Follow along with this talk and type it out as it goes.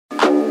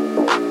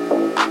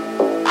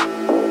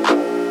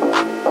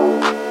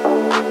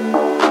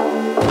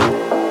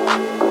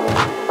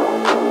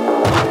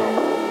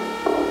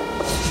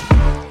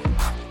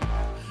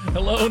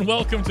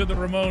welcome to the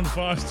Ramon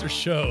Foster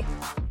Show,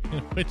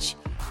 in which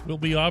we'll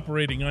be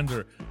operating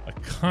under a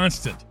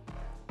constant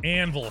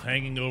anvil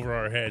hanging over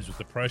our heads with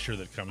the pressure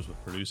that comes with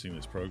producing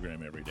this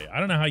program every day. I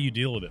don't know how you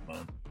deal with it,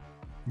 Mon.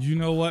 You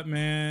know what,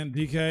 man,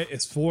 DK?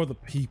 It's for the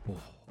people,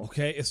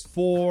 okay? It's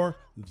for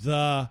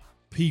the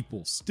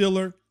people.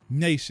 Stiller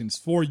Nation's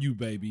for you,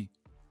 baby.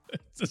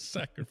 It's a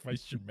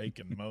sacrifice you're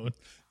making, Mon.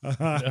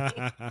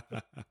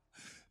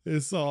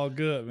 It's all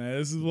good, man.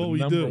 This is what we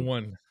do. Number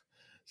one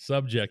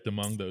subject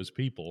among those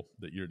people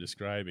that you're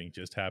describing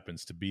just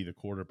happens to be the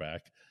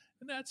quarterback.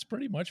 And that's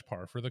pretty much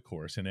par for the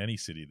course in any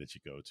city that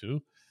you go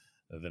to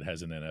that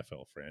has an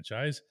NFL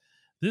franchise.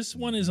 This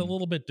one is a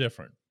little bit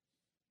different.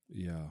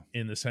 Yeah.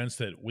 In the sense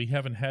that we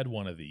haven't had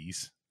one of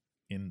these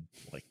in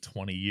like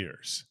 20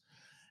 years.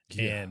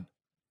 Yeah. And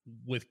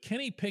with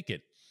Kenny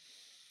Pickett,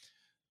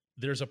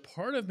 there's a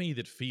part of me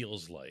that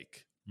feels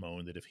like,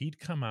 Moan, that if he'd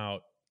come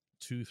out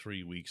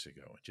 2-3 weeks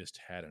ago and just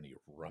had an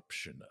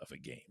eruption of a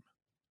game,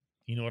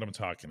 you know what I'm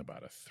talking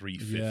about, a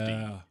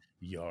 350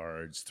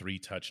 yards, 3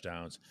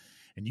 touchdowns,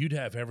 and you'd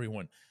have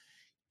everyone,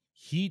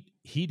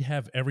 he'd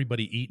have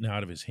everybody eaten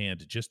out of his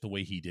hand just the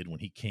way he did when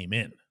he came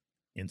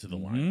into the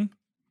lineup,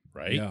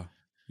 right?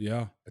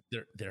 Yeah. But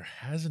there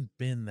hasn't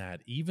been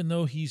that, even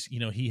though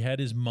he had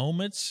his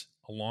moments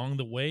along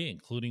the way,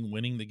 including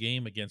winning the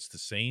game against the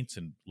Saints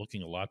and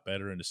looking a lot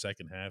better in the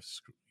second half,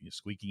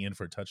 squeaking in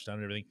for a touchdown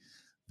and everything.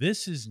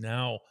 This is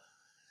now,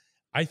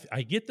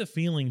 I get the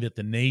feeling that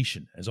the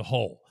nation as a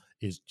whole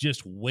is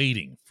just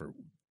waiting for,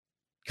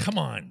 come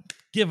on,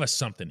 give us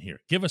something here.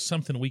 Give us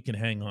something we can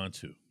hang on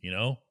to,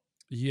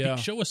 Yeah.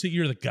 Show us that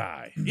you're the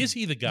guy. Is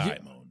he the guy,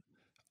 Moan?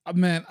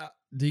 Man,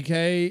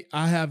 DK,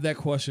 I have that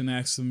question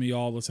asked to me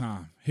all the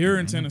time. Here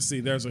in Tennessee,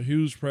 there's a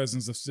huge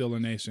presence of Stiller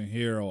Nation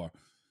here, or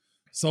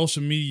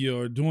social media,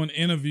 or doing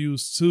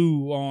interviews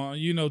too, on,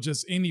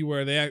 just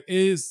anywhere.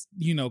 Is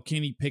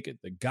Kenny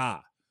Pickett the guy?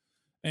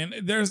 And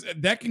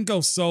that can go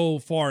so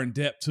far in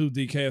depth too,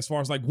 DK, as far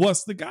as like,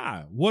 what's the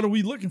guy? What are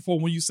we looking for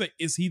when you say,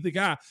 is he the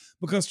guy?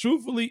 Because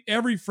truthfully,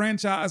 every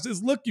franchise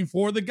is looking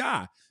for the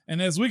guy.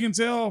 And as we can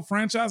tell,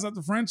 franchise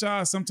after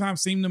franchise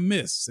sometimes seem to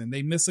miss, and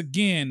they miss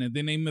again, and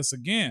then they miss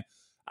again.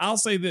 I'll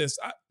say this,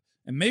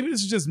 and maybe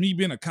this is just me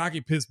being a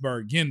cocky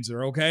Pittsburgh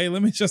Genzer, okay?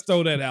 Let me just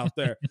throw that out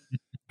there.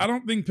 I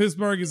don't think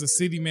Pittsburgh is a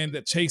city, man,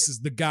 that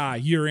chases the guy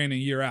year in and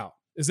year out.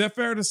 Is that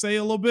fair to say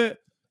a little bit?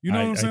 You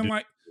know what I'm saying?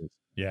 Like,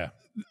 yeah.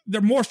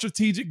 They're more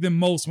strategic than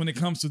most when it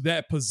comes to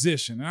that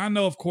position. And I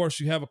know, of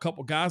course, you have a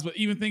couple guys, but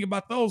even think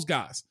about those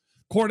guys.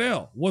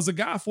 Cordell was a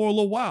guy for a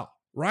little while,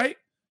 right?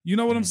 You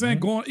know what I'm saying?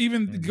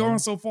 Going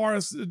so far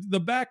as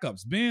the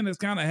backups. Ben has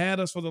kind of had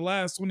us for the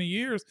last 20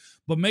 years,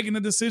 but making the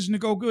decision to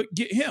go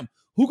get him.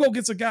 Who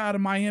gets a guy out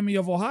of Miami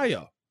of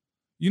Ohio?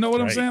 You know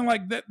what I'm saying?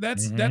 Like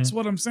that's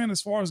what I'm saying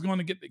as far as going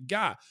to get the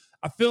guy.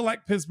 I feel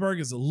like Pittsburgh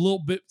is a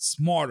little bit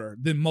smarter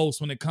than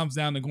most when it comes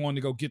down to going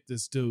to go get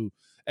this dude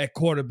at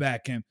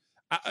quarterback. And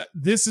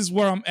this is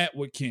where I'm at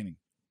with Kenny.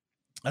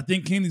 I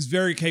think Kenny's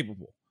very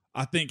capable.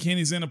 I think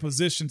Kenny's in a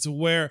position to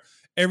where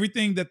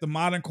everything that the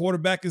modern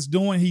quarterback is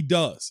doing, he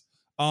does.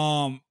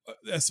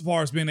 As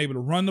far as being able to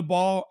run the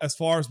ball, as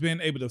far as being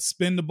able to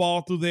spin the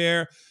ball through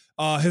there,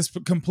 his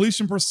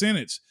completion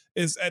percentage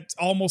is at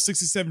almost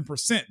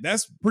 67%.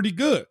 That's pretty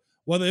good.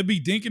 Whether it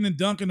be dinking and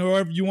dunking or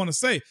whatever you want to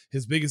say,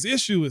 his biggest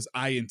issue is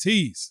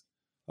INTs.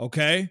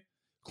 Okay?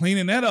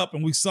 Cleaning that up,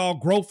 and we saw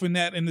growth in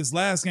that in this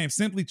last game.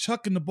 Simply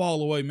chucking the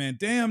ball away, man.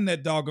 Damn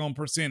that doggone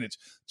percentage.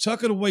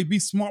 Chuck it away. Be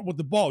smart with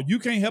the ball. You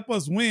can't help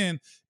us win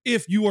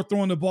if you are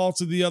throwing the ball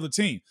to the other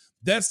team.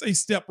 That's a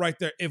step right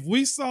there. If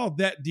we saw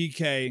that,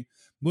 DK,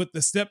 with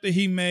the step that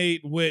he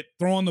made with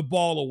throwing the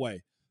ball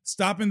away,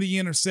 stopping the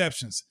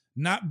interceptions,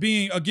 not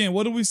being, again,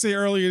 what did we say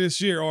earlier this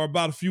year or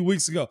about a few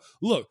weeks ago?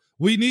 Look,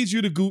 we need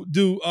you to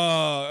do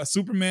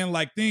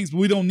Superman-like things, but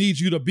we don't need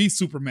you to be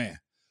Superman.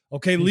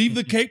 Okay, leave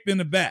the cape in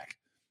the back.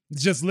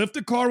 Just lift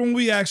the car when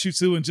we ask you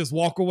to and just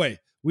walk away.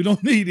 We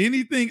don't need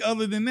anything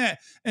other than that.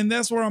 And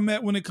that's where I'm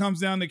at when it comes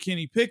down to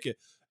Kenny Pickett.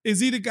 Is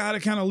he the guy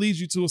that kind of leads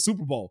you to a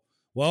Super Bowl?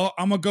 Well,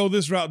 I'm going to go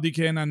this route,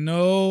 DK, and I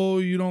know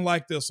you don't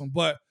like this one,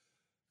 but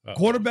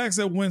quarterbacks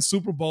that win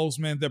Super Bowls,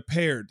 man, they're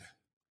paired.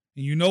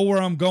 And you know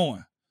where I'm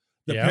going.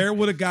 They're paired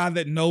with a guy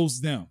that knows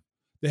them.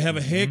 They have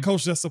a head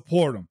coach that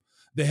support them.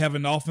 They have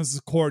an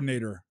offensive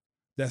coordinator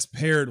that's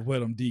paired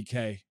with them,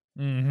 DK.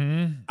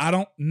 I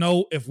don't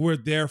know if we're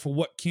there for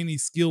what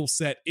Kenny's skill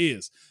set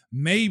is.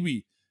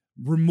 Maybe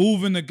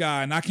removing the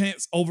guy, and I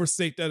can't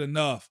overstate that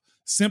enough,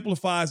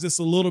 simplifies this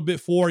a little bit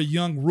for a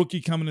young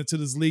rookie coming into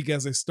this league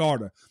as a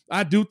starter.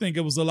 I do think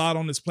it was a lot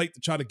on his plate to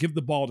try to give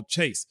the ball to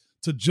Chase,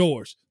 to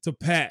George, to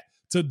Pat,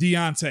 to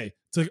Deontay,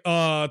 to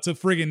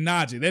friggin'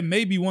 Najee. That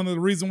may be one of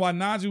the reasons why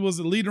Najee was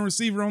the leading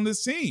receiver on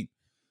this team.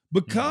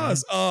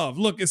 Because of,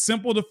 look, it's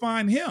simple to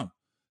find him.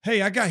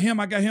 Hey, I got him.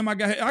 I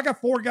got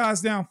 4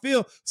 guys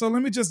downfield, so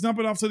let me just dump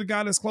it off to the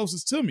guy that's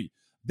closest to me.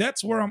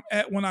 That's where I'm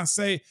at when I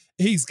say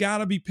he's got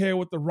to be paired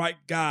with the right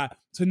guy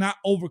to not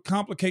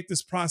overcomplicate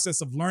this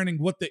process of learning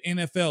what the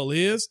NFL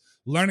is,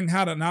 learning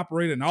how to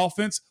operate an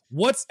offense,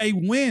 what's a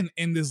win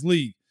in this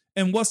league,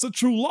 and what's a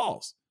true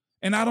loss.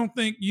 And I don't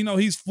think,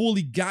 he's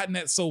fully gotten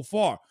that so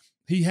far.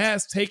 He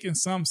has taken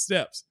some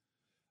steps.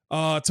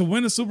 To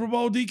win the Super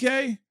Bowl,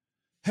 DK,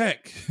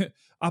 heck,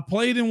 I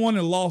played in one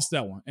and lost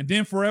that one. And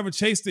then forever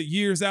chased it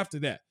years after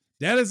that.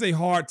 That is a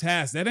hard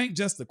task. That ain't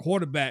just the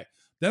quarterback.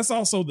 That's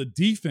also the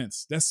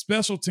defense. That's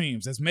special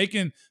teams. That's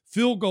making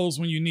field goals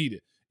when you need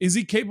it. Is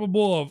he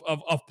capable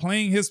of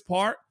playing his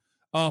part?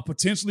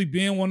 Potentially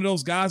being one of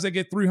those guys that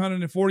get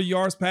 340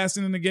 yards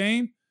passing in the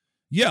game?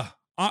 Yeah,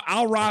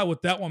 I'll ride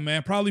with that one,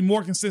 man. Probably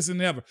more consistent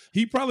than ever.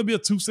 He'd probably be a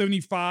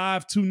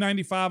 275,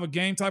 295 a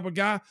game type of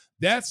guy.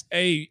 That's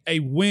a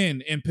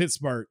win in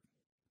Pittsburgh.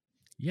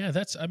 Yeah,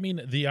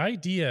 the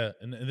idea,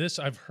 and this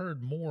I've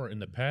heard more in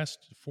the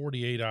past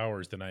 48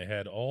 hours than I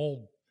had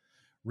all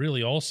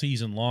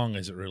season long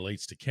as it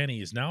relates to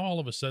Kenny, is now all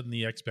of a sudden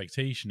the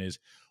expectation is,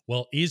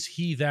 well, is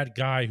he that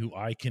guy who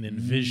I can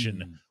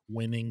envision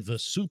winning the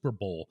Super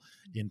Bowl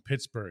in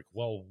Pittsburgh?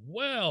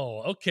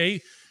 Well,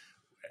 okay.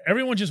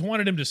 Everyone just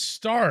wanted him to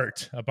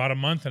start about a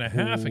month and a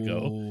half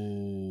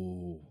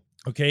ago.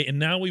 Okay, and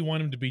now we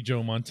want him to be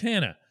Joe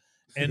Montana.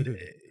 And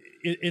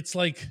it's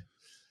like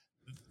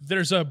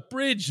there's a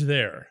bridge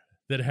there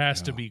that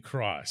has to be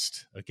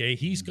crossed. Okay,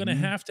 he's going to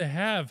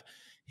have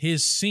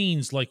his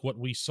scenes like what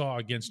we saw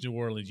against New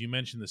Orleans. You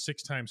mentioned the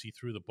 6 times he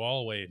threw the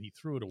ball away, and he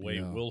threw it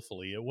away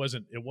willfully. It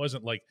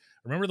wasn't like,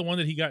 remember the one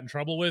that he got in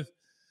trouble with?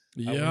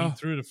 When he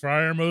threw to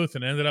Freiermuth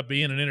and ended up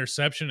being an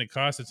interception and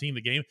cost the team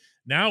the game.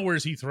 Now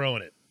where's he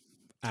throwing it?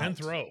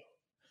 10th row.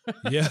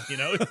 Yeah.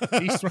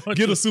 He's throwing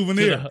Get a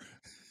souvenir. To the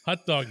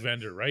hot dog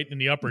vendor, right? In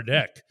the upper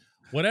deck.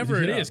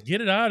 Whatever it is,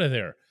 get it out of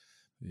there.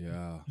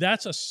 Yeah.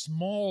 That's a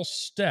small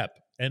step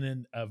and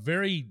in a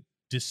very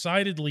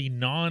decidedly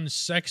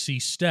non-sexy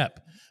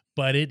step,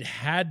 but it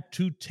had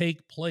to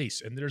take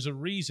place. And there's a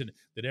reason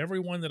that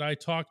everyone that I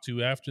talked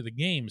to after the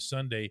game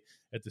Sunday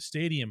at the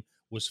stadium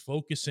was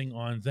focusing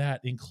on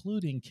that,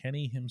 including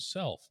Kenny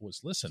himself,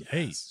 was, listen,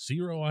 hey,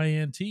 0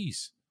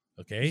 INTs,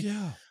 okay?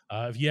 Yeah.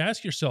 If you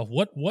ask yourself,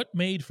 what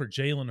made for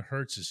Jalen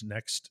Hurts'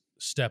 next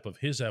step of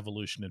his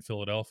evolution in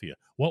Philadelphia?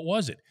 What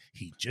was it?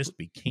 He just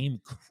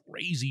became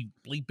crazy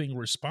bleeping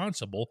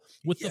responsible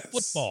with the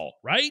football,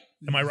 right?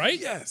 Am I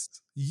right?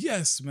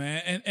 Yes,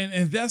 man.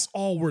 And that's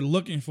all we're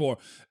looking for.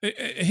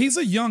 He's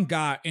a young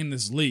guy in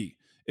this league.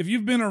 If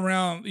you've been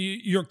around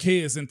your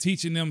kids and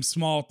teaching them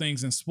small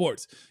things in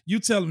sports, you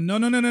tell them,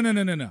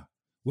 no.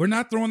 We're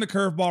not throwing the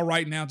curveball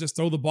right now. Just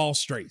throw the ball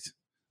straight.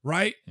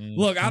 Right?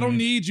 Look, I don't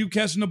need you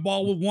catching the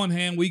ball with one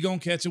hand. We gonna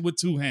catch it with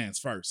 2 hands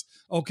first.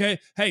 Okay?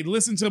 Hey,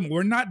 listen to me.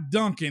 We're not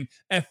dunking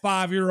at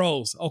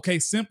 5-year-olds. Okay?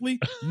 Simply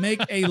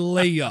make a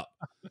layup.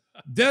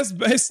 That's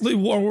basically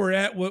where we're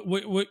at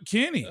with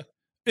Kenny.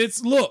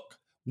 It's, look,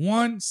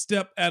 one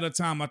step at a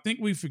time. I think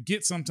we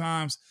forget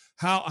sometimes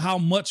how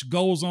much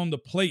goes on the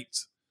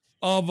plate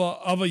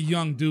of a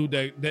young dude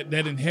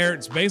that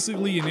inherits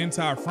basically an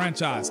entire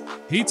franchise.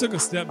 He took a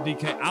step,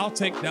 DK. I'll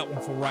take that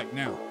one for right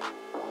now.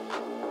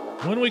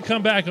 When we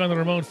come back on the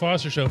Ramon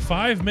Foster Show,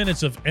 5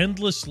 minutes of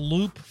endless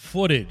loop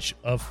footage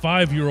of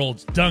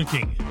 5-year-olds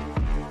dunking.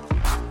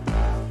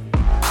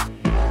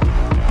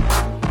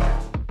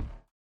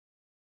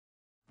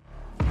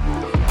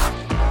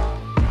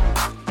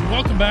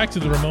 Welcome back to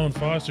the Ramon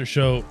Foster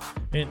Show,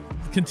 and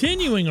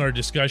continuing our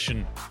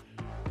discussion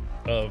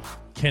of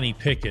Kenny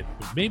Pickett,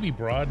 maybe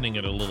broadening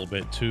it a little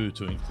bit too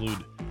to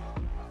include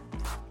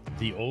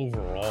the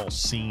overall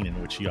scene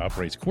in which he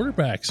operates.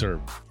 Quarterbacks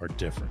are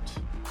different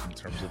in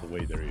terms of the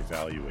way they're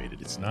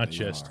evaluated. It's not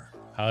just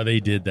how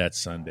they did that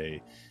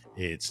Sunday.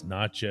 It's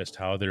not just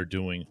how they're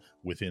doing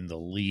within the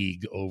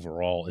league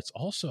overall. It's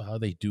also how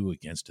they do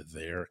against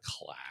their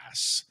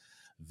class,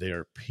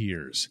 their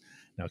peers.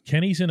 Now,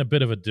 Kenny's in a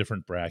bit of a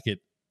different bracket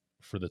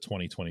for the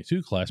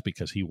 2022 class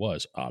because he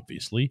was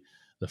obviously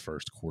the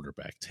first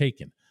quarterback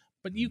taken.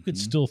 But you could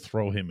still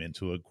throw him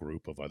into a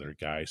group of other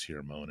guys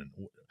here, Moan.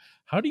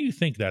 How do you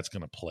think that's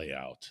going to play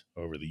out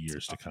over the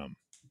years to come?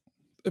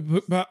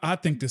 But I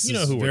think this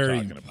is very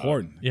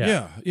important.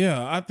 Yeah.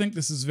 I think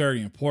this is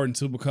very important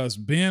too, because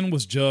Ben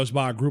was judged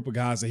by a group of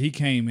guys that he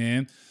came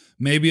in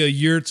maybe a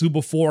year or two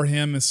before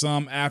him and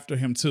some after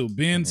him too.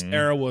 Ben's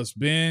era was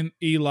Ben,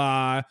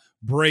 Eli,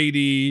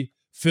 Brady,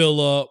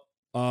 Phillip,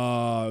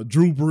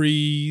 Drew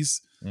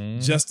Brees,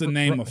 just to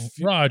name a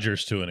few.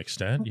 Rodgers to an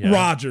extent. Yeah.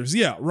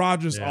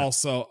 Rodgers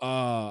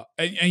also.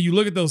 And you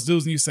look at those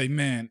dudes and you say,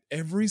 man,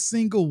 every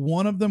single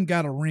one of them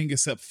got a ring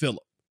except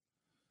Phillip.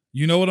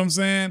 You know what I'm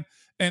saying?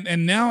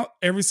 And now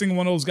every single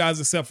one of those guys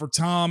except for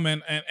Tom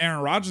and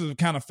Aaron Rodgers have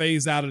kind of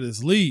phased out of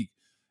this league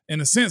in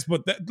a sense.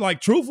 But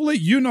truthfully,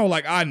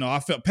 I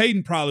felt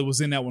Peyton probably was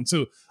in that one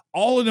too.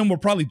 All of them were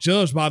probably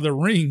judged by their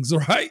rings,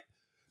 right?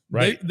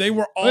 Right. They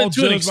were all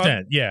to an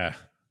extent. Yeah.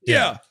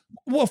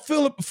 Well,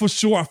 Phillip, for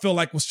sure, I feel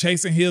like was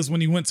chasing his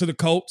when he went to the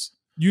Colts,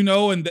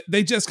 and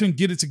they just couldn't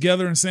get it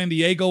together in San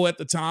Diego at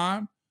the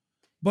time.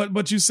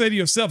 But you say to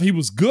yourself, he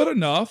was good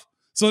enough.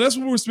 So that's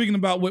what we're speaking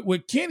about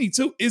with Kenny,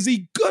 too. Is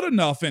he good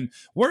enough? And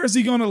where is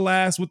he going to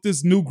last with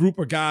this new group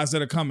of guys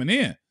that are coming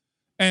in?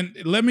 And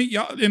let me,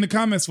 y'all in the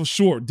comments for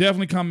sure,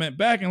 definitely comment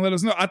back and let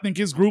us know. I think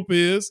his group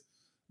is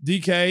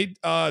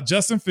DK,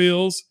 Justin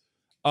Fields,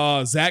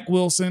 Zach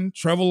Wilson,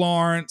 Trevor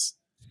Lawrence,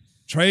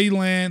 Trey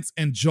Lance,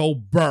 and Joe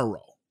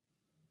Burrow.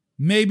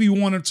 Maybe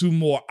one or two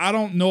more. I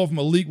don't know if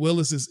Malik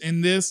Willis is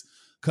in this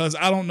because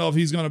I don't know if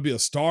he's going to be a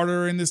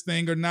starter in this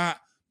thing or not.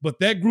 But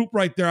that group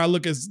right there, I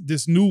look at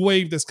this new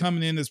wave that's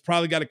coming in that's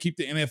probably got to keep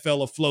the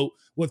NFL afloat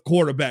with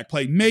quarterback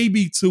play.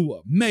 Maybe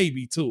Tua.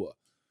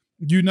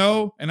 You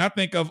know, and I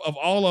think of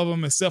all of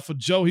them except for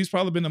Joe, he's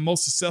probably been the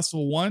most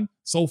successful one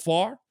so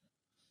far.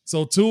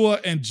 So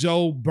Tua and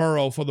Joe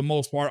Burrow, for the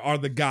most part, are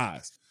the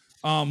guys.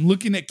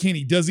 Looking at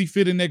Kenny, does he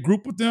fit in that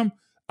group with them?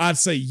 I'd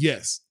say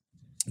yes.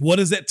 What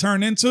does that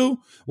turn into?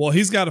 Well,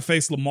 he's got to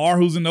face Lamar,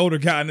 who's an older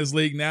guy in this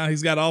league now.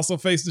 He's got to also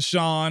face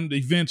Deshaun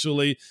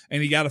eventually,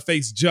 and he got to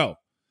face Joe.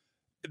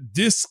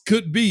 This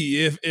could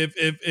be,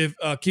 if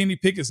Kenny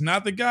Pickett's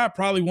not the guy,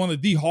 probably one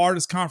of the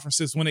hardest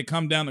conferences when it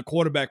comes down to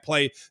quarterback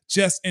play,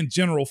 just in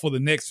general for the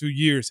next few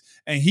years.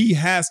 And he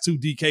has to,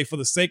 DK, for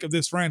the sake of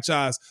this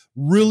franchise,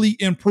 really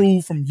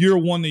improve from year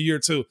one to year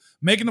two.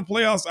 Making the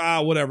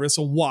playoffs, whatever, it's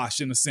a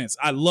wash in a sense.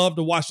 I love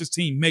to watch this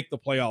team make the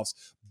playoffs,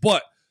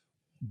 but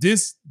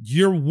this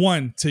year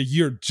one to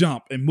year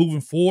jump and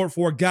moving forward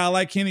for a guy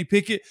like Kenny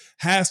Pickett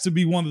has to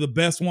be one of the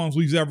best ones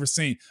we've ever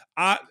seen.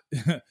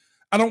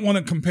 I don't want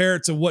to compare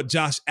it to what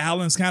Josh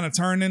Allen's kind of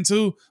turned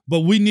into,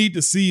 but we need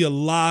to see a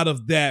lot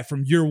of that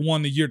from year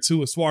one to year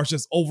two as far as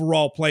just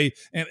overall play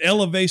and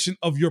elevation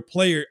of your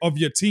player, of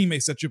your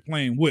teammates that you're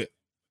playing with.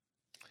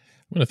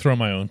 I'm going to throw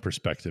my own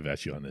perspective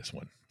at you on this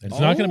one. It's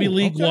not going to be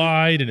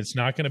league-wide, and it's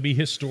not going to be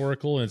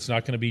historical, and it's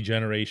not going to be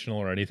generational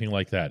or anything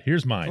like that.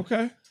 Here's mine.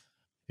 Okay.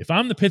 If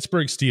I'm the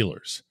Pittsburgh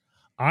Steelers,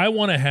 I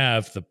want to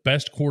have the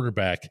best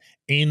quarterback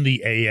in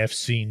the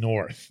AFC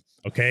North.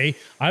 Okay,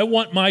 I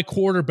want my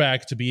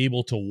quarterback to be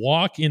able to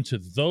walk into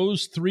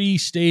those three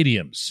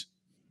stadiums.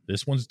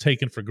 This one's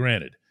taken for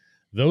granted.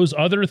 Those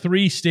other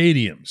three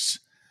stadiums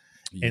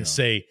and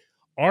say,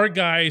 our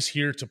guy's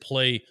here to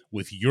play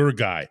with your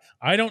guy.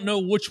 I don't know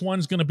which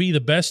one's going to be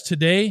the best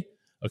today,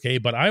 okay,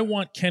 but I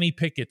want Kenny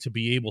Pickett to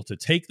be able to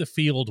take the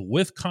field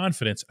with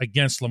confidence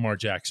against Lamar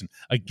Jackson,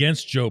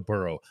 against Joe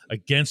Burrow,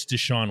 against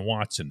Deshaun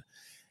Watson.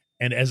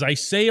 And as I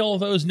say all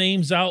those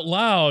names out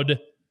loud,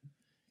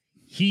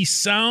 he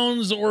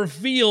sounds or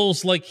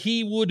feels like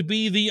he would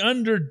be the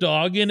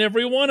underdog in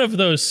every one of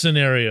those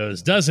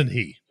scenarios, doesn't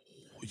he?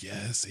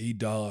 Yes, he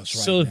does.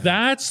 So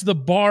that's the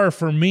bar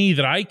for me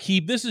that I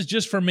keep. This is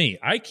just for me.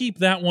 I keep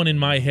that one in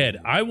my head.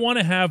 I want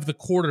to have the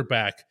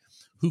quarterback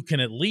who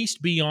can at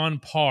least be on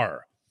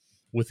par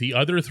with the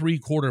other three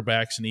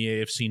quarterbacks in the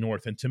AFC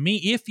North. And to me,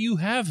 if you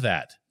have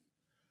that,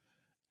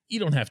 you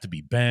don't have to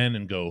be Ben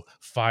and go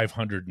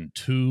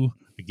 502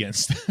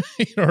 against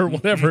or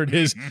whatever it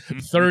is,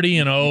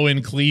 30-0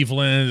 in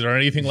Cleveland or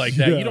anything like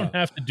that. Yeah. You don't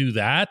have to do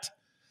that.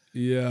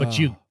 Yeah. But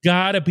you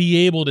got to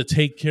be able to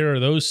take care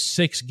of those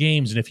 6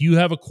 games. And if you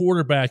have a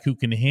quarterback who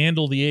can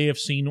handle the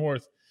AFC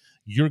North,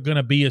 you're going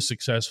to be a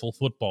successful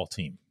football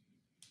team.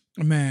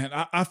 Man,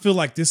 I feel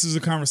like this is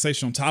a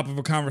conversation on top of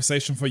a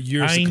conversation for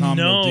years to come.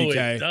 I know,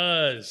 DK. It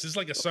does. It's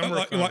like a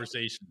summer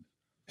conversation.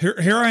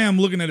 Here I am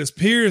looking at his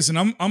peers, and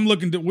I'm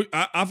looking to.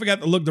 I forgot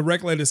to look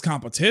directly at his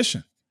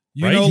competition.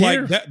 You know,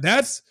 here. like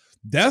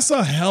that's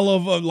a hell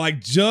of a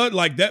judge,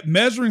 like that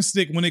measuring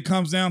stick when it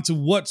comes down to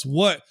what's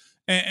what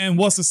and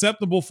what's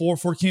acceptable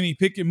for Kenny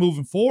Pickett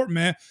moving forward,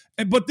 man.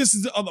 But this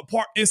is the other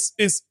part. It's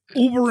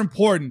uber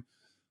important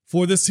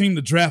for this team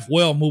to draft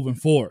well moving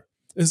forward.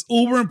 It's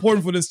uber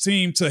important for this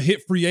team to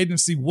hit free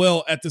agency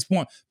well at this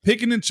point.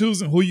 Picking and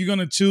choosing who you're going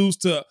to choose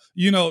to,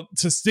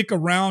 to stick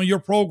around your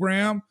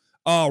program,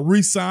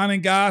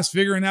 re-signing guys,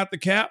 figuring out the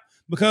cap.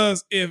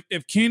 Because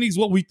if Kenny's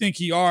what we think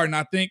he are, and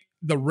I think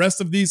the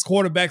rest of these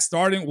quarterbacks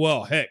starting,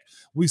 well, heck,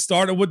 we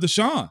started with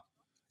Deshaun.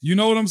 You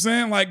know what I'm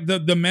saying? Like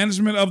the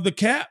management of the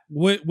cap,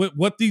 with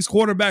what these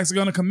quarterbacks are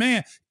going to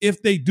command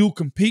if they do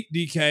compete,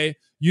 DK.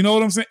 You know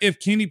what I'm saying?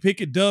 If Kenny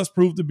Pickett does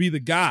prove to be the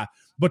guy.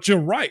 But you're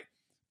right.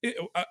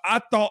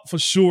 I thought for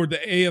sure the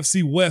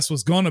AFC West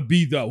was going to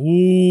be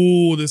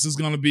this is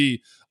going to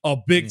be a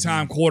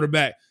big-time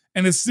quarterback.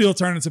 And it's still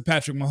turning to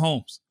Patrick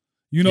Mahomes.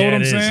 You know what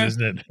I'm saying?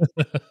 Isn't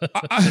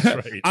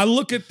it? I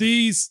look at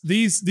these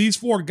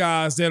 4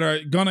 guys that are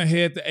going to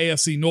head the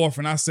AFC North,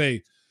 and I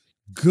say,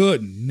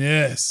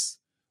 goodness,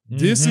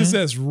 this is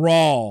as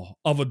raw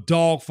of a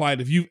dogfight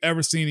if you've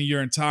ever seen in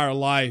your entire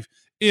life.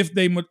 If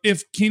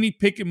Kenny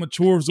Pickett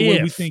matures the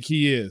way we think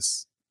he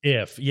is.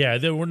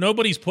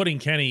 Nobody's putting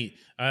Kenny.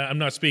 I'm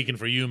not speaking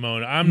for you,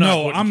 Moan. I'm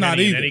not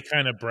Kenny in any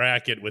kind of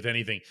bracket with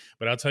anything.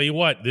 But I'll tell you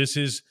what,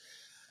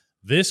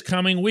 this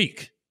coming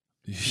week.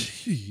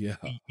 Yeah.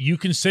 You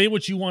can say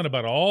what you want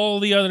about all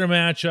the other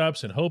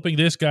matchups and hoping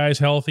this guy's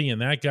healthy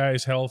and that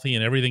guy's healthy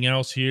and everything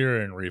else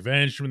here and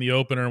revenge from the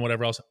opener and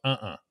whatever else.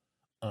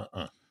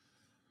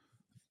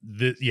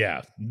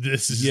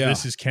 This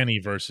is Kenny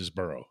versus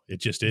Burrow. It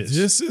just is.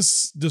 This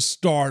is the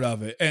start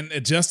of it. And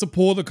just to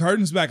pull the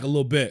curtains back a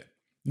little bit,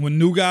 when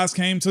new guys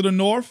came to the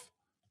North,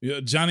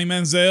 Johnny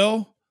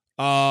Manziel,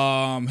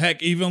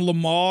 heck, even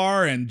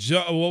Lamar and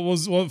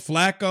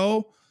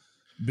Flacco,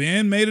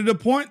 Ben made it a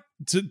point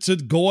to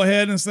go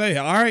ahead and say,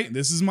 all right,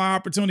 this is my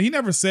opportunity. He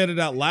never said it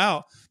out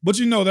loud, but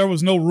there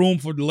was no room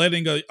for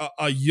letting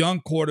a young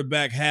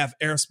quarterback have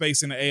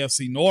airspace in the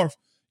AFC North.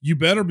 You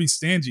better be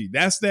stingy.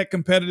 That's that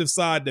competitive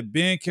side that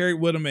Ben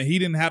carried with him, and he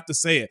didn't have to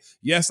say it.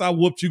 Yes, I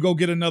whooped you. Go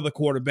get another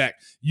quarterback.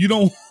 You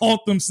don't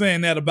want them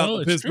saying that about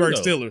the Pittsburgh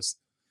Steelers.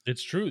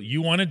 It's true.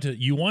 You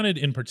wanted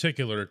in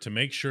particular to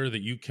make sure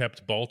that you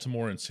kept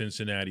Baltimore and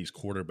Cincinnati's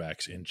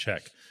quarterbacks in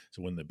check.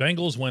 So when the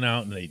Bengals went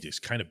out and they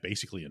just kind of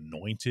basically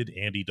anointed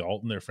Andy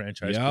Dalton, their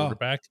franchise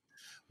quarterback,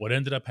 what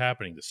ended up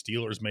happening, the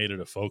Steelers made it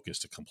a focus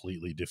to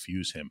completely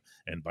diffuse him.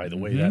 And by the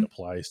way, that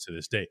applies to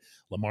this day.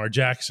 Lamar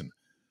Jackson,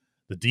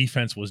 the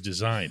defense was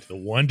designed, the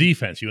one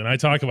defense, you and I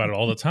talk about it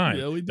all the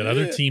time, that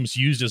other teams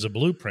used as a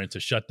blueprint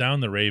to shut down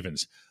the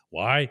Ravens.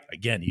 Why?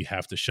 Again, you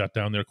have to shut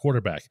down their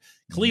quarterback.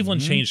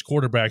 Cleveland changed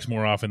quarterbacks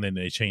more often than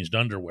they changed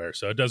underwear,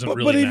 so it doesn't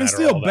really matter. But even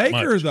still,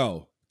 Baker,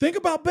 though. Think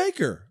about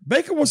Baker.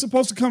 Baker was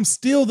supposed to come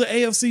steal the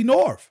AFC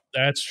North.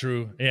 That's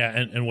true. Yeah,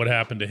 and what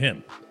happened to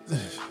him?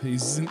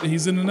 He's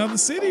in another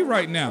city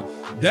right now.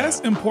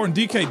 That's important.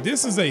 DK,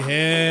 this is a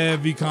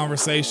heavy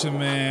conversation,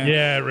 man.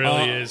 Yeah, it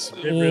really is.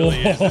 It really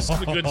is. This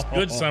is a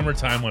good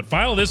summertime one.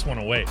 File this one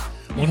away.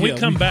 When we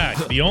come back,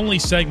 the only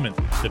segment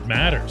that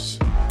matters.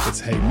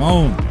 It's Hey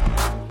Moan.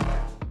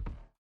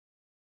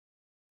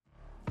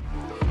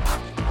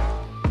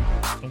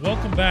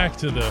 Welcome back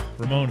to the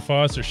Ramon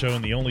Foster Show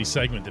and the only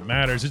segment that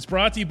matters. It's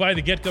brought to you by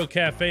the Get-Go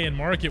Cafe and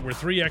Market, where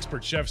 3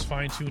 expert chefs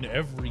fine-tune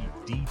every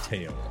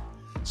detail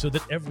so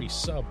that every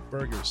sub,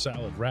 burger,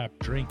 salad, wrap,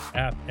 drink,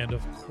 app, and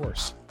of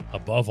course,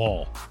 above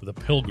all, the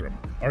Pilgrim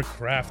are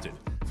crafted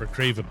for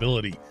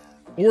craveability.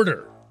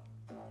 Order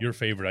your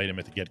favorite item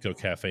at the Get-Go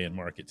Cafe and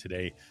Market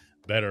today.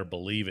 Better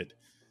believe it.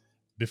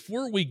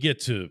 Before we get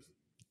to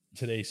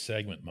today's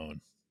segment, Moan,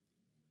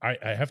 I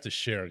have to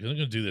share, because I'm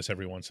going to do this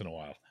every once in a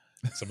while,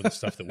 some of the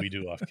stuff that we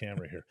do off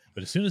camera here.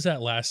 But as soon as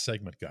that last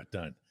segment got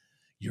done,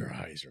 your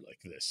eyes are like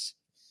this.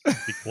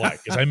 Be quiet,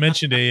 because I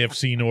mentioned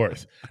AFC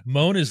North.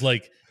 Moan is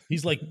like,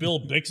 he's like Bill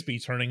Bixby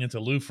turning into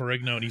Lou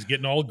Ferrigno, and he's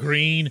getting all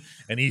green,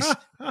 and he's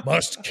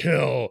must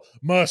kill.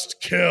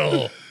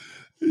 Yeah.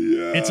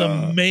 It's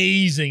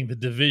amazing the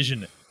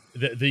division,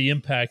 the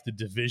impact the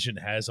division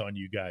has on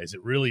you guys.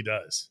 It really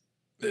does.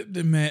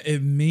 Man,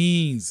 it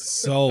means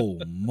so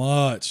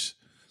much.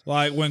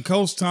 Like when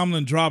Coach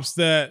Tomlin drops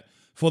that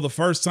for the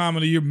first time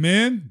of the year,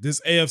 man, this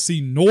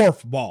AFC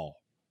North ball.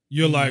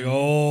 You're like,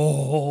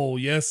 oh,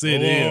 yes,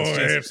 it is.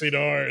 AFC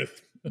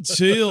North.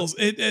 Chills.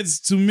 It's,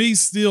 to me,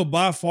 still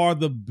by far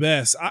the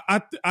best.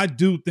 I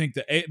do think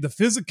the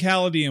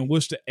physicality in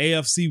which the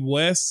NFC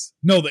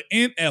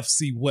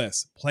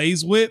West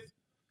plays with,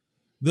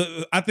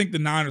 I think the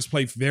Niners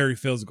play very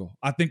physical.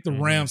 I think the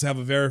Rams have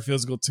a very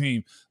physical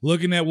team.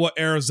 Looking at what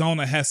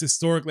Arizona has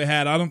historically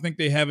had, I don't think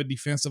they have it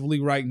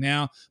defensively right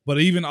now, but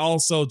even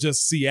also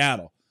just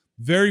Seattle.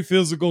 Very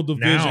physical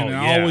division.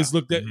 Now, I always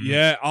look at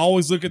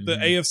the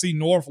AFC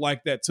North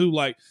like that too.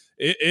 Like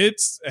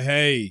it's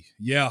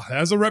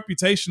has a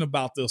reputation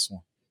about this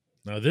one.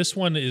 Now this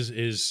one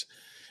is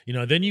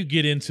then you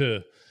get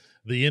into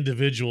the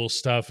individual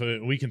stuff.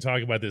 We can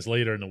talk about this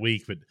later in the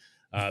week, but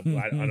I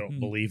don't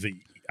believe that.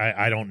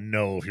 I don't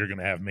know if you're going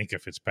to have Minkah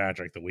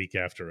Fitzpatrick the week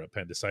after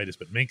appendicitis,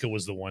 but Minkah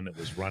was the one that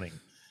was running,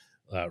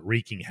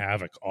 wreaking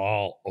havoc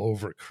all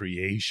over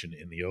creation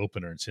in the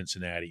opener in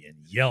Cincinnati and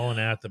yelling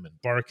at them and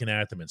barking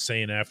at them and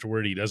saying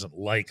afterward he doesn't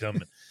like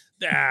them.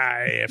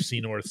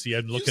 AFC North. See,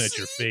 I'm looking at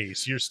your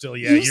face. You're still,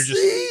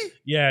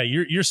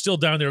 you're still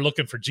down there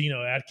looking for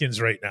Geno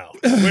Atkins right now.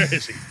 Where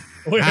is he?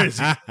 And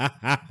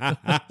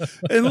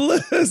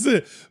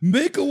listen,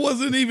 Minkah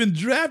wasn't even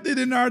drafted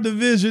in our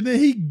division, and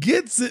he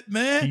gets it,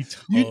 man.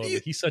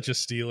 He's such a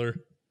Steeler.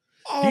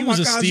 Oh, he was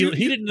a Steeler.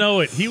 He didn't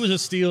know it. He was a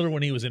Steeler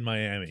when he was in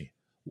Miami.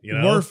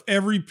 Worth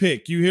every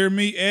pick. You hear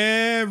me?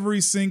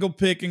 Every single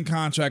pick and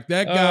contract.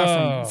 That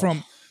guy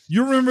from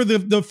you remember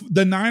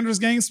the Niners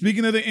game?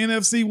 Speaking of the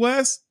NFC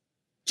West,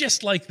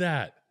 just like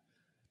that.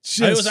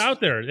 I was out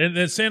there, and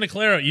then Santa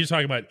Clara. You're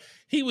talking about.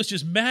 He was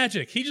just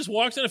magic. He just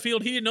walks on the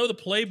field. He didn't know the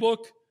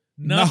playbook.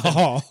 Nothing.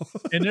 No.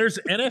 And there's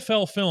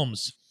NFL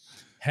Films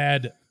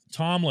had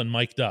Tomlin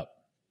mic'd up,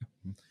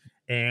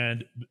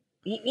 and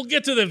we'll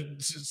get to the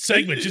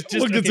segment.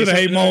 We'll get to the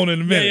Hey Moan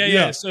in a minute.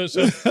 Yeah. So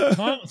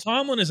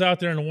Tomlin is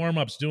out there in the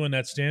warm-ups doing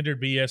that standard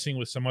BSing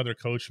with some other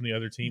coach from the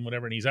other team,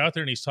 whatever. And he's out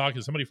there and he's talking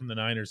to somebody from the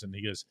Niners, and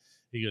he goes,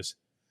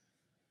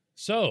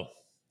 so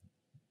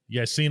you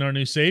guys seen our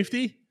new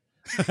safety?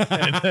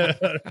 And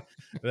the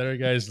other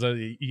guys,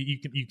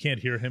 you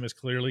can't hear him as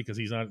clearly because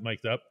he's not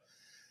mic'd up.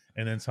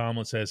 And then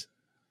Tomlin says,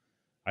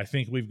 I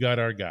think we've got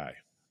our guy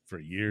for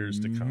years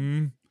to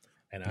come.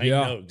 And I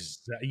know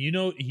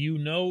you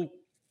know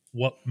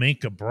what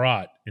Minkah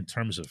brought in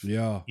terms of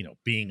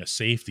being a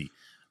safety.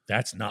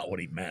 That's not what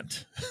he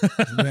meant.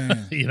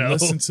 Man,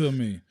 listen to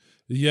me.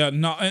 Yeah,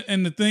 no,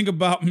 and the thing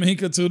about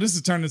Minkah too, this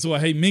is turned into a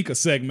Hey Minkah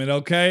segment,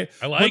 okay?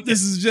 I like it.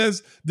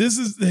 This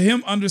is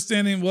him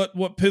understanding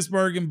what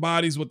Pittsburgh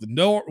embodies, what the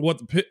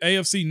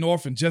AFC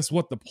North, and just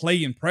what the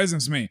play and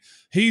presence mean.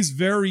 He's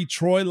very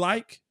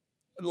Troy-like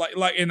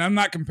and I'm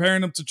not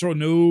comparing him to Troy.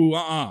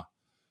 No,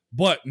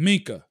 But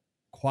Minka,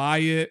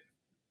 quiet,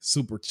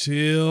 super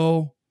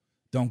chill,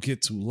 don't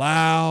get too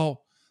loud.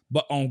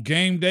 But on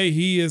game day,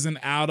 he is an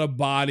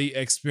out-of-body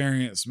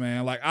experience,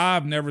 man. Like,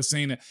 I've never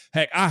seen it.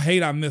 Heck,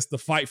 I missed the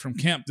fight from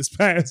camp this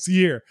past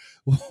year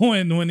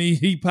when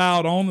he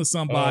piled on to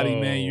somebody,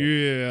 man.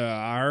 Yeah,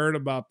 I heard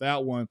about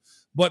that one.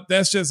 But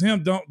that's just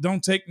him.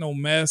 Don't take no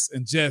mess,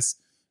 and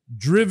just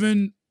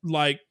driven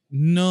like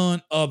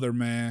none other,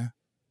 man.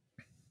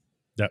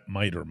 That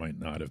might or might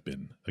not have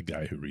been a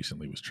guy who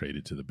recently was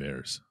traded to the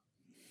Bears.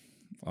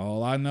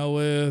 All I know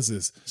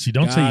is see.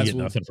 Don't say you get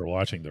nothing for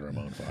watching the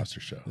Ramon Foster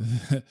show.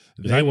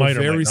 I might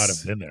or might not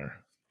have been there.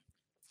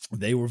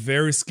 They were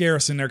very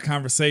scarce in their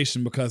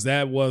conversation because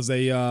that was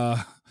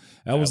a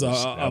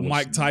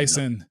Mike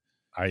Tyson.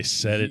 I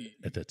said it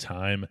at the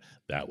time.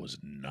 That was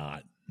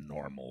not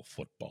normal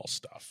football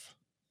stuff.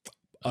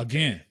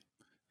 Again,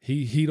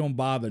 he don't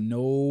bother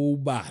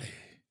nobody.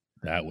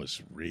 That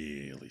was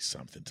really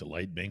something to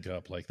light Bink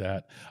up like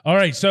that. All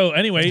right. So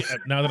anyway,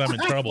 now that I'm in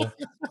trouble.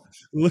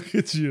 Look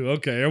at you.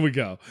 Okay, here we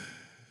go.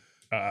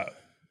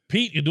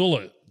 Pete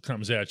Yadula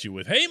comes at you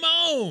with, "Hey,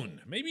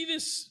 Moan, maybe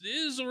this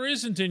is or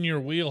isn't in your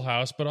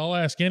wheelhouse, but I'll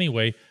ask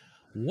anyway.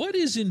 What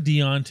is in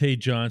Deontay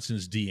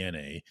Johnson's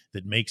DNA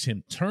that makes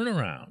him turn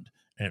around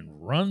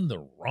and run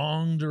the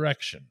wrong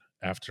direction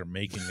after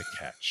making the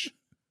catch?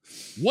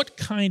 What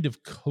kind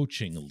of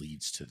coaching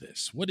leads to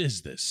this? What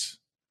is this?"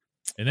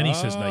 And then he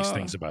says nice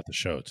things about the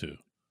show, too.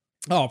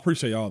 Oh,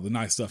 appreciate all the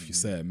nice stuff you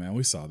said, man.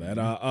 We saw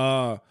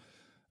that.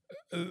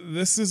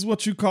 This is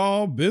what you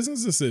call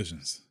business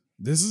decisions.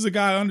 This is a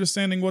guy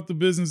understanding what the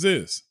business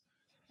is.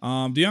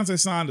 Deontay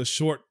signed a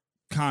short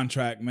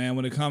contract, man,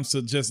 when it comes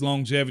to just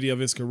longevity of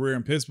his career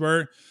in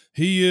Pittsburgh.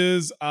 He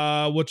is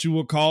what you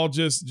would call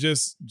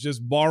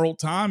just borrowed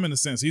time in a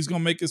sense. He's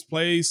going to make his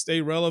plays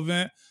stay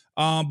relevant.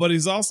 But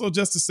he's also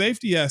just the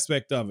safety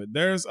aspect of it.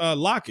 There's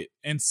Lockett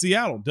in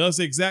Seattle, does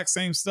the exact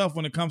same stuff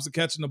when it comes to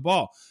catching the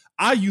ball.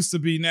 I used to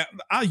be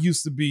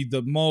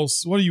the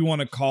most, what do you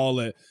want to call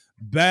it,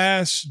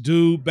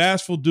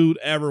 bashful dude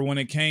ever when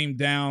it came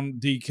down,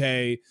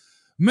 DK.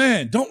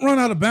 Man, don't run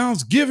out of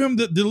bounds. Give him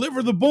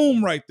deliver the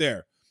boom right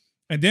there.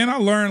 And then I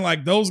learned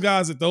like those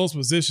guys at those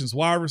positions,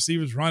 wide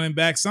receivers, running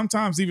backs,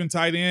 sometimes even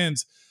tight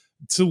ends,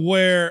 to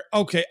where,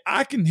 okay,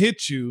 I can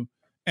hit you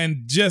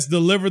and just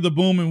deliver the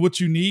boom in what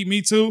you need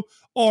me to,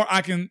 or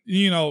I can,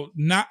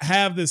 not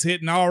have this hit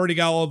and I already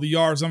got all the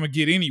yards I'm going to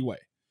get anyway.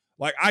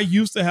 Like, I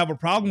used to have a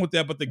problem with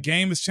that, but the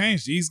game has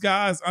changed. These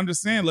guys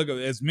understand, look,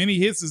 as many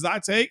hits as I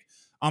take,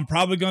 I'm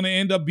probably going to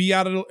end up being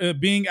out of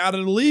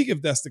the league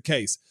if that's the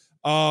case.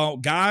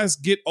 Guys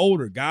get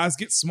older. Guys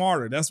get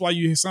smarter. That's why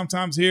you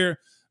sometimes hear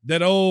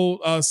that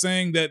old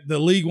saying that the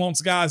league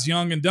wants guys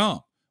young and dumb.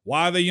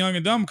 Why are they young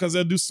and dumb? Because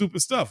they'll do stupid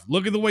stuff.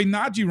 Look at the way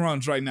Najee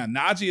runs right now.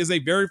 Najee is a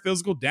very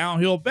physical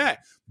downhill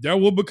back. There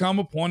will become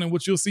a point in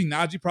which you'll see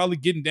Najee probably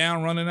getting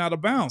down, running out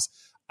of bounds.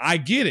 I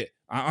get it.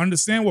 I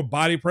understand what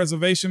body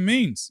preservation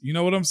means. You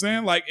know what I'm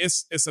saying? Like,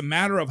 it's a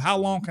matter of how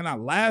long can I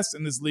last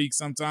in this league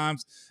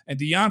sometimes. And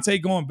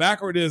Deontay going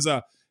backward is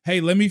hey,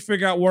 let me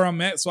figure out where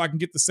I'm at so I can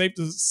get the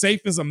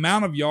safest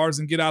amount of yards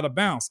and get out of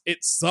bounds.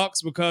 It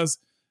sucks because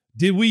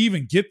did we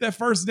even get that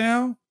first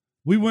down?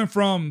 We went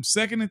from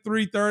 2nd and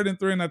 3, 3rd and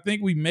 3, and I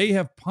think we may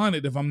have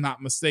punted, if I'm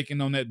not mistaken,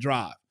 on that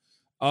drive.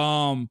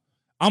 I'm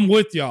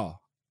with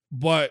y'all.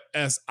 But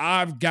as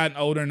I've gotten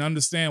older and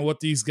understand what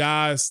these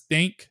guys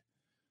think,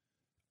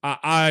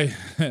 I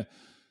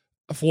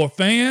for a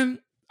fan,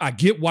 I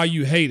get why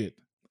you hate it.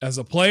 As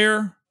a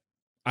player,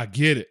 I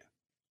get it.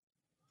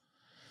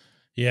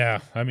 Yeah,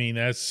 I mean,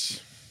 that's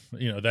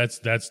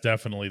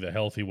definitely the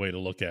healthy way to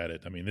look at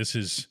it. I mean, this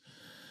is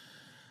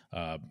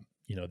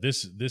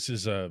this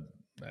is a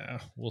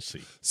we'll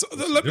see. So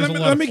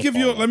let me give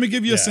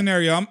you a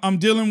scenario. I'm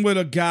dealing with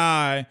a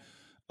guy.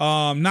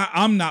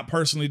 I'm not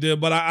personally there,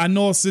 but I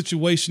know a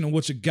situation in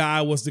which a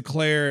guy was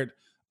declared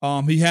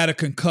he had a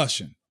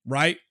concussion,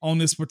 right, on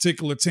this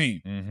particular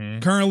team.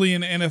 Currently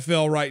in the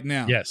NFL right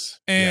now.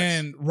 Yes.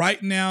 And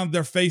right now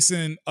they're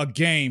facing a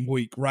game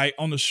week, right,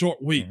 on the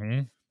short week.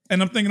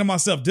 And I'm thinking to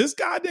myself, this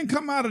guy didn't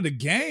come out of the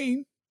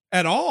game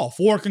at all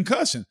for a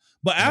concussion.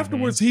 But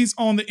afterwards, he's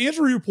on the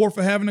injury report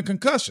for having a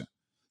concussion.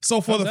 So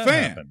for the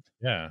fan,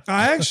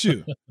 I ask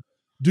you,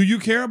 do you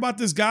care about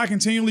this guy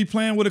continually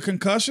playing with a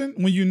concussion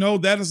when you know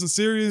that is a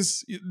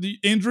serious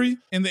injury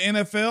in the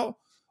NFL?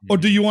 Or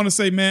do you want to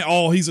say, man,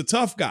 he's a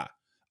tough guy?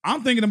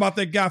 I'm thinking about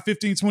that guy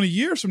 15, 20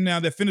 years from now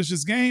that finished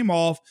his game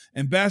off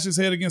and bashed his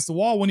head against the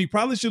wall when he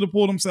probably should have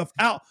pulled himself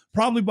out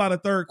probably by the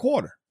third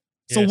quarter.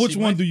 So which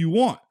one do you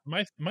want?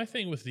 My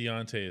thing with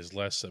Deontay is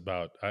less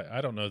about I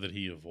don't know that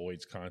he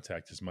avoids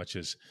contact as much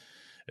as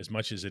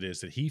it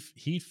is that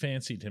he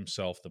fancied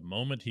himself the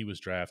moment he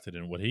was drafted,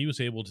 and what he was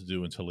able to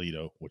do in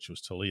Toledo, which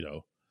was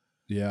Toledo,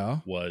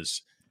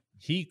 was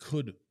he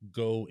could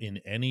go in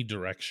any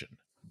direction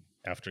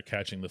after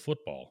catching the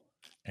football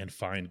and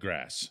find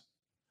grass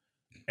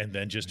and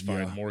then just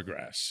find more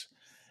grass.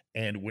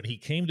 And when he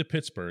came to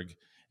Pittsburgh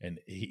And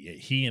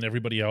he and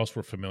everybody else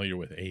were familiar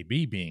with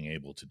AB being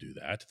able to do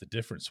that. The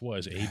difference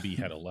was AB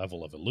had a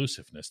level of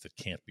elusiveness that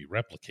can't be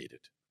replicated.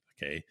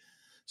 Okay.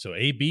 So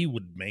AB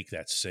would make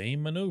that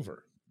same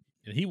maneuver.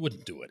 And he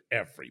wouldn't do it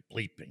every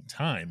bleeping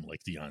time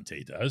like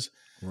Deontay does.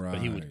 Right.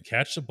 But he would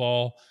catch the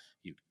ball.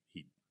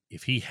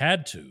 If he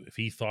had to, if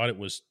he thought it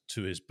was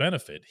to his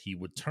benefit, he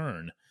would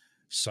turn,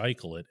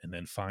 cycle it, and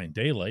then find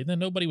daylight. And then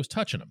nobody was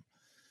touching him.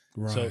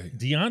 Right. So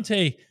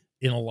Deontay,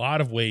 in a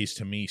lot of ways,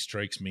 to me,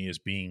 strikes me as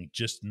being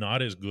just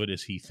not as good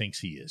as he thinks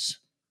he is.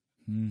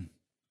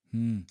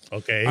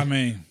 Okay. I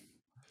mean,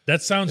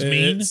 that sounds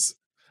mean,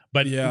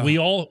 but yeah.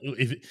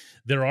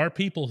 There are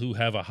people who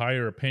have a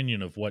higher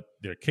opinion of what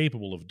they're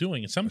capable of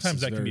doing. And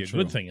sometimes that can be a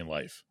good thing in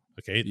life.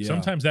 Okay. Yeah.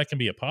 Sometimes that can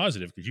be a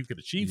positive because you could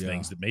achieve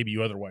things that maybe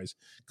you otherwise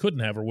couldn't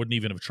have or wouldn't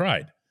even have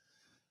tried.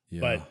 Yeah.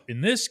 But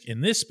in this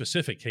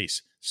specific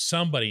case,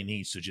 somebody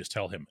needs to just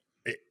tell him,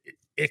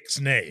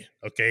 ixnay,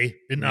 okay?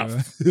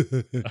 Enough.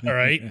 All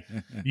right?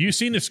 You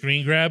seen the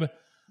screen grab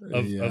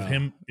of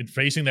him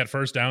facing that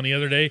first down the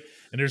other day?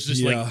 And there's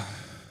just like,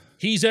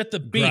 he's at the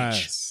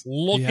beach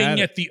looking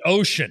at the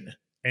ocean,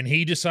 and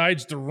he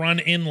decides to run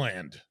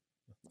inland.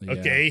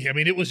 Okay? Yeah. I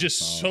mean, it was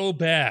just so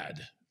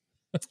bad.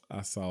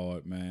 I saw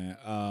it, man.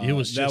 It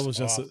was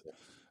just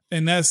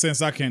in that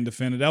sense, I can't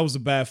defend it. That was a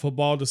bad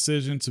football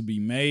decision to be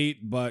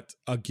made. But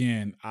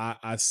again,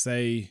 I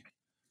say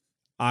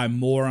I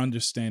more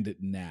understand it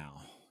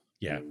now.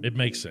 Yeah, it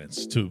makes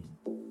sense to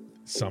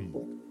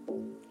some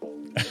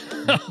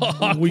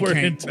awkward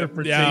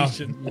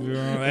interpretation.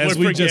 Yeah, as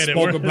we just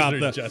spoke about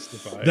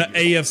the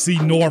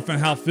AFC North and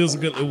how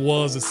physical it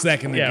was a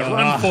second ago. Yeah,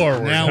 run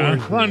forward.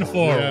 Run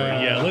forward.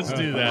 Yeah, let's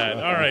do that.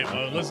 All right,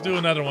 well, let's do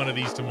another one of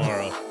these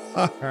tomorrow.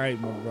 All right,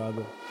 my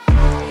brother.